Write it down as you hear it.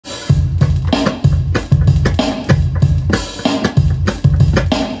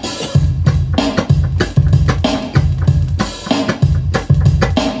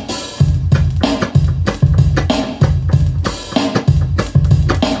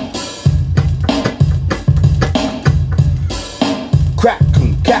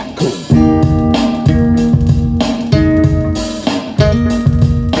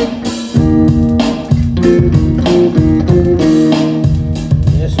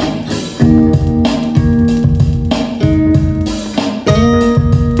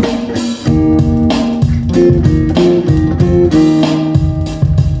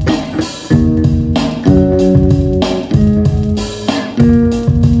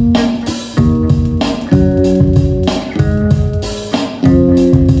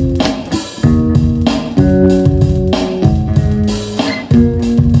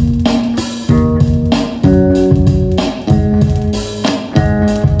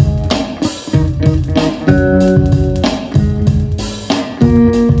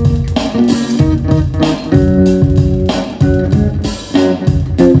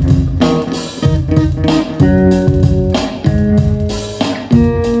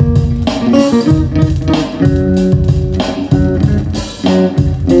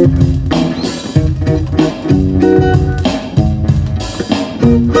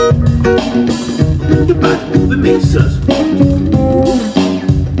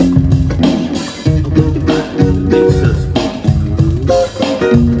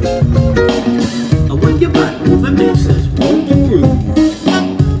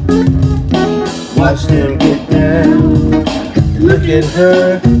at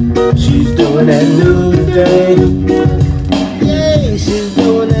her, she's doing that new thing. Yeah, she's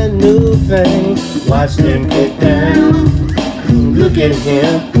doing that new thing. Watch them get down. Look at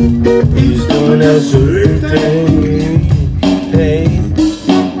him, he's doing that certain thing. Hey,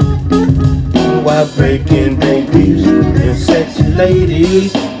 while breaking babies and sexy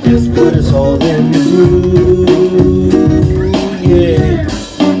ladies, just put us all in the groove. Yeah,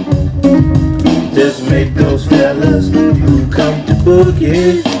 just make those fellas who come to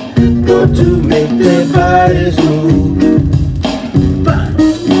boogie want to make their bodies move.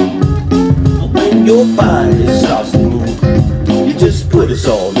 When your body starts to move, you just put us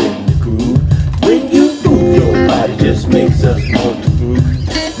all in the groove. When you move, your body just makes us want to groove.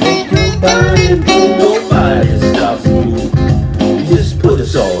 Make your body move, your body starts to move. You just put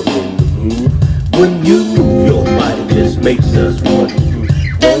us all in the groove. When you move, your body just makes us want to groove.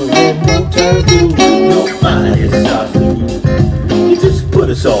 Don't let no time to move, your body starts to move. You just put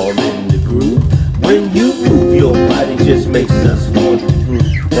us all in the groove. When you move, your body just makes us want to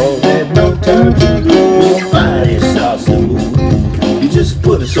groove. Don't let no time to move, your body starts to move. You just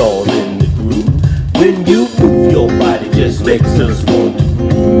put us all in the groove. When you move, your body just makes us want to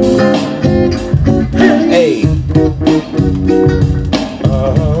groove. Hey.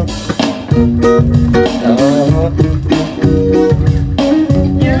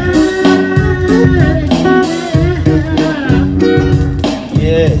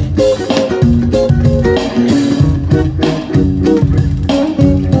 Yeah.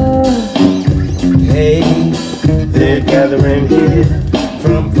 Hey, they're gathering here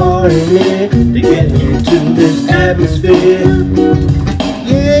from far and near to get into this atmosphere.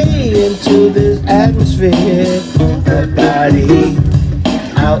 Yeah, into this atmosphere. That body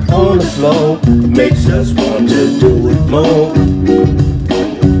out on the floor makes us want to do it more.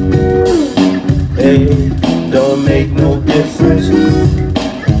 Hey, don't make no difference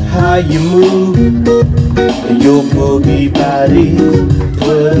how you move. Your boogie body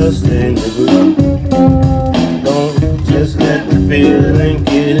put us in the groove. Don't just let the feeling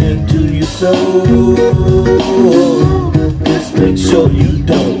get into your soul. Just make sure you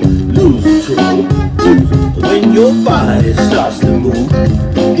don't lose control. When your body starts to move,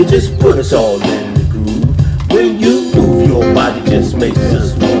 you just put us all in the groove. When you move, your body just makes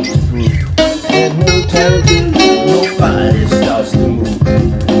us want to groove. And no time to move, your body starts to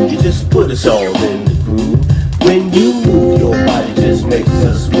move. You just put us all in the groove. When you move, your body just makes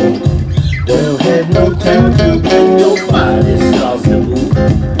us want to groove. Don't have no time to when your body starts to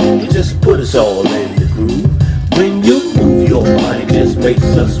move. You just put us all in the groove. When you move, your body just makes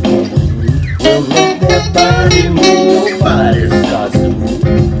us want to groove. Don't let that body move, your body starts to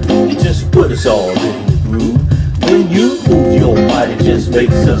move. You just put us all in the groove. When you move, your body just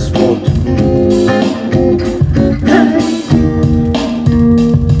makes us want to groove.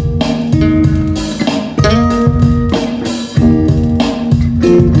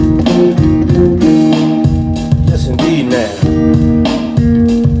 Yes, indeed, now.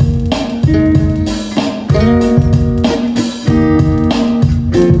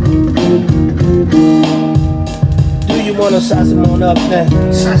 Do you wanna size him on up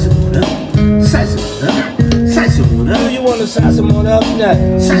now? Size him on up, size him on up, size him on Do up, you wanna size him on up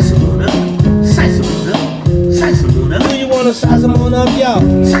now? size him on up, size him on up, size him on up, Do you wanna size him on up,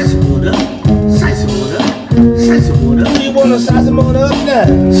 y'all? size him on up, size him on up, size him on up, Do you wanna size him on up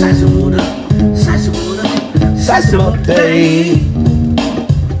now? size him on up, size him on up, Size him up, babe.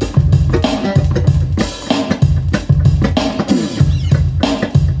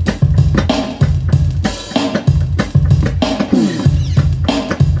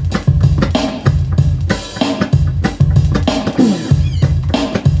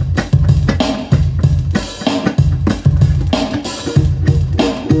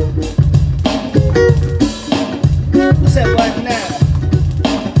 What's that right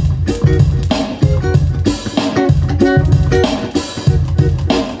now?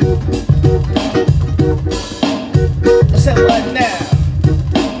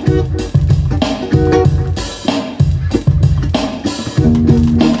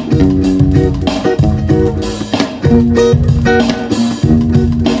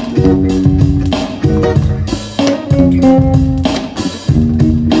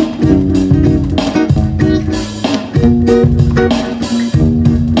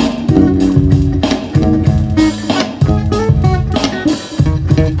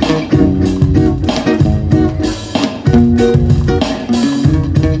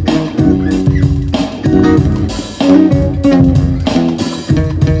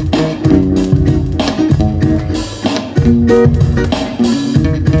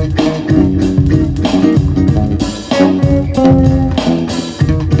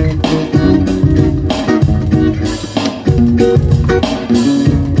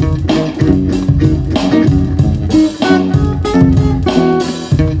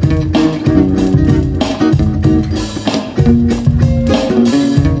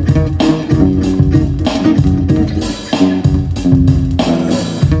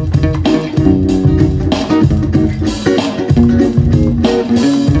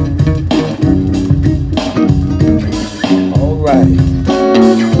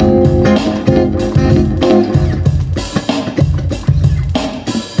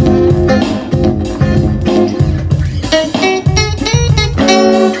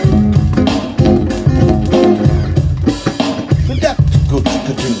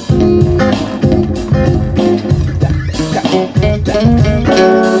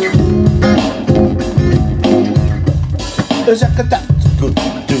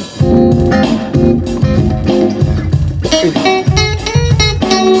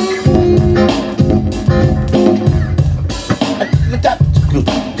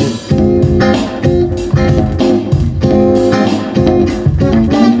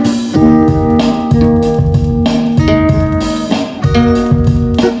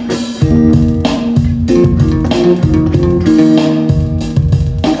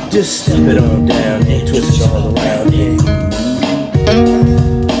 Just step it on down and twist it all around it.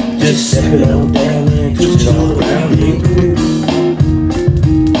 Just step it on down and twist it all around it.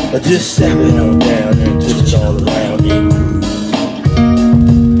 Just step it on down and twist it all around it.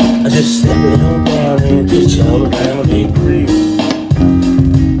 Just step it on down and twist it all around it.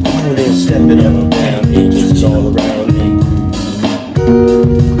 Come on and step it on down and twist it all around it.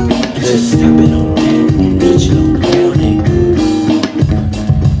 Just step it on down and twist it all around it.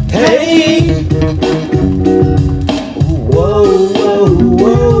 Hey, whoa, whoa,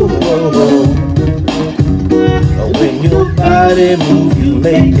 whoa, whoa, whoa. When your body moves, you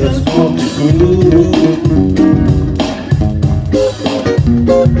make us want to groove.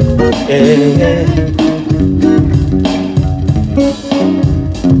 Yeah.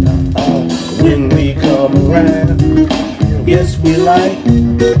 When we come around, yes, we like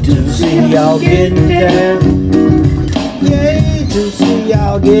to see y'all getting down. Yay, to see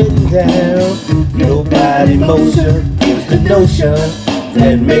y'all getting down. Your body motion is the notion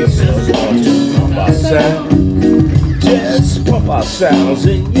that makes us want to pump our sound. Just pump our sounds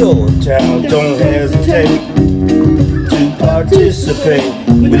in your town. Don't hesitate to participate.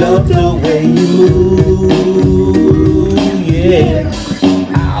 We love the way you move, yeah.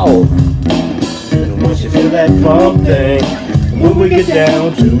 Ow. And once you feel that pump thing, when we get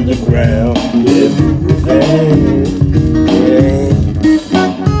down to the ground, we're moving.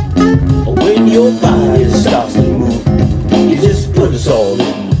 When your body starts to move, you just put us all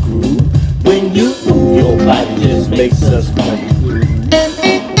in the groove. When you move, your body just makes us want to groove.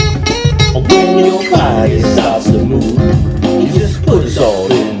 When your body starts to move, you just put us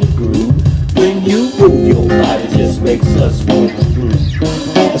all in the groove. When you move, your body just makes us want to groove.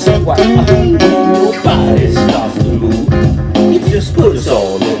 I said, why? When your body starts to move, you just put us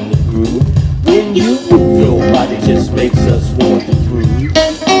all in the groove. When you move, your body just makes us want to groove.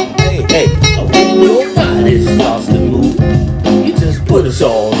 Hey, when your body starts to move, you just put us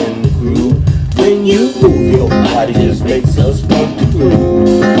all in the groove. When you move, your body just makes us want to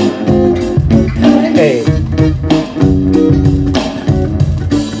groove. Hey.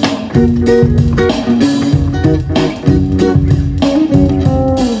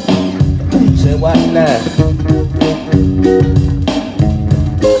 Say what now?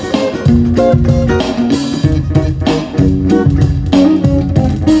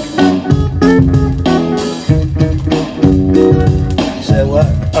 Say what?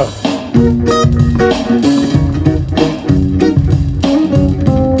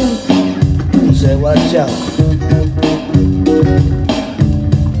 Say what, y'all?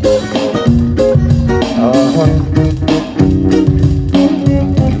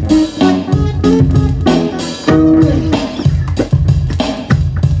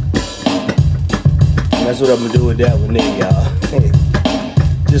 That's what I'm gonna do with that one there, y'all.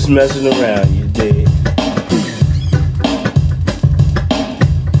 Just messing around.